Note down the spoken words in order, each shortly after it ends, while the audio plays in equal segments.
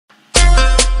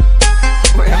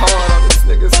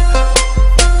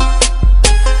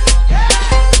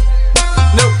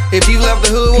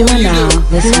hood, what will you do?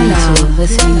 Listening to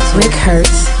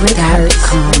RickHurts.com.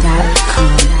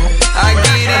 I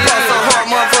get it. I ball so hard,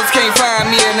 motherfuckers can't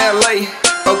find me in L.A.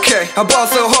 Okay, I ball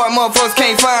so hard, motherfuckers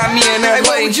can't find me in L.A. Hey,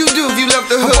 what would you do if you left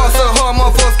the hood? I ball so hard,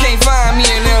 motherfuckers can't find me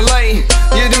in L.A.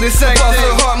 You do the same thing. I ball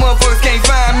so hard, motherfuckers can't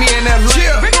find me in L.A.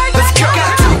 Let's go.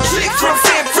 Got two chicks from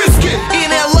San Francisco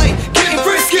in L.A. getting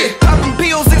frisky, popping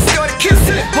pills and started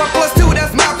kissing. 1+2,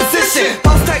 that's my position.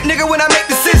 Boss type nigga when I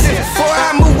make decisions. Before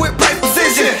I move with right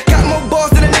position. Got more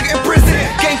balls than a nigga in prison.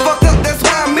 Game fucked up, that's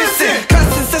why I'm missing.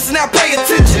 Constant session, now pay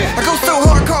attention. I go so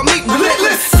hard, call me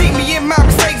relentless. See me in my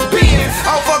mistakes being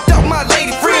all fucked up, my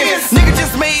lady friends. Nigga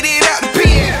just made it out the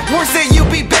pen. Warren said you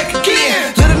be back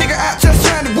again. Little nigga out just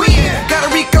trying to win. Got a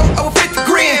Rico over 50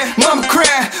 grand. Mama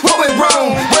crying, what went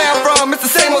wrong? Where I'm from, it's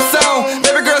the same old song.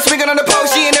 Baby girl swinging on the pole,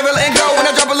 she ain't never letting go. When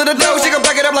I drop a little dough, she gon'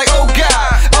 back it up like, oh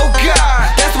God, oh God.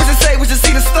 That's what you say, we should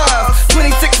see the stars.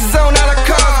 26 is on all our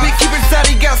cars. We keep it tight,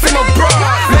 he got some more bra.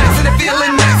 Max in the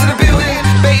feeling, max in the building.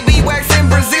 Baby waxing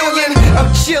Brazilian. I'm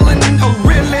chillin', oh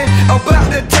really? About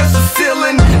to touch the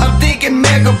ceiling. I'm thinking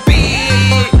mega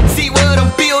big. See what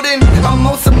I'm building? I'm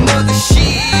on some other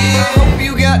shit. I hope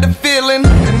you got the feeling.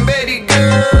 And baby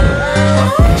girl,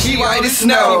 she white as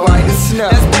snow.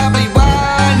 That's probably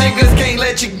why niggas can't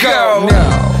let you go.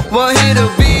 One hit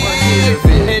of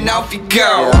it, and off you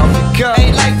go.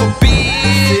 Ain't like a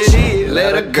bitch,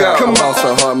 let her go. Come on,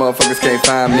 so hard motherfuckers can't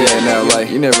find me in L.A.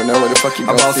 You never know where the fuck you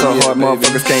gon' see me. I ball so hard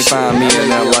motherfuckers can't find me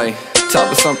in L.A. Top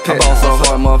of some pit. I ball so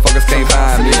hard motherfuckers can't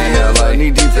find me in L.A.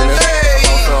 Knee deep in it. I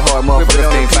ball so hard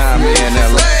motherfuckers can't find me in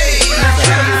L.A.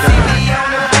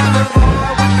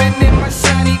 Whipping in my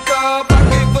shiny car,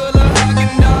 pocket full of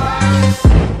Haagen-Dazs.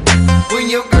 When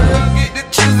your girl get to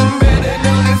choosing, better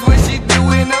notice what she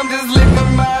doing. I'm just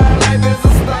living my life as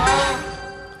a star.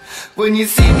 When you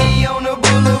see me on the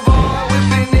boulevard,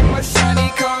 whipping in my shiny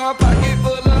car, pocket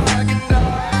full of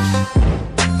Haagen-Dazs.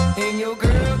 And your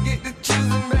girl get to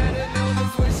choosing, better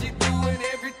notice what she doing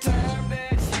every time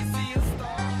that she see a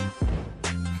star.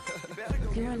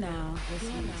 You are now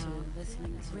listening to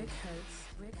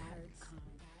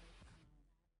RickHurts.com.